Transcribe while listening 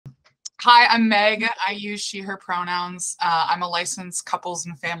Hi, I'm Meg. I use she, her pronouns. I'm a licensed couples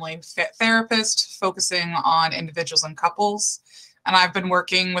and family therapist focusing on individuals and couples. And I've been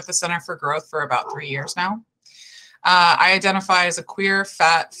working with the Center for Growth for about 3 years now. I identify as a queer,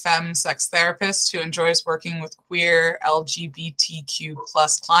 fat, femme sex therapist who enjoys working with queer LGBTQ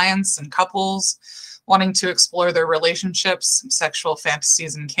plus clients and couples wanting to explore their relationships, sexual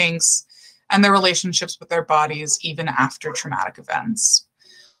fantasies and kinks, and their relationships with their bodies even after traumatic events.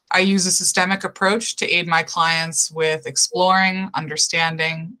 I use a systemic approach to aid my clients with exploring,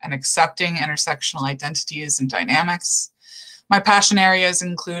 understanding, and accepting intersectional identities and dynamics. My passion areas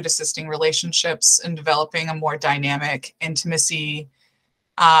include assisting relationships in developing a more dynamic intimacy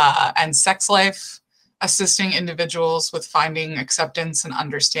and sex life, assisting individuals with finding acceptance and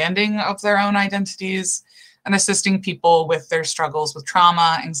understanding of their own identities, and assisting people with their struggles with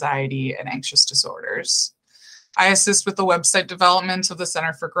trauma, anxiety, and anxious disorders. I assist with the website development of the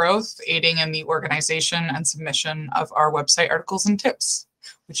Center for Growth, aiding in the organization and submission of our website articles and tips,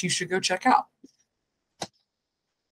 which you should go check out.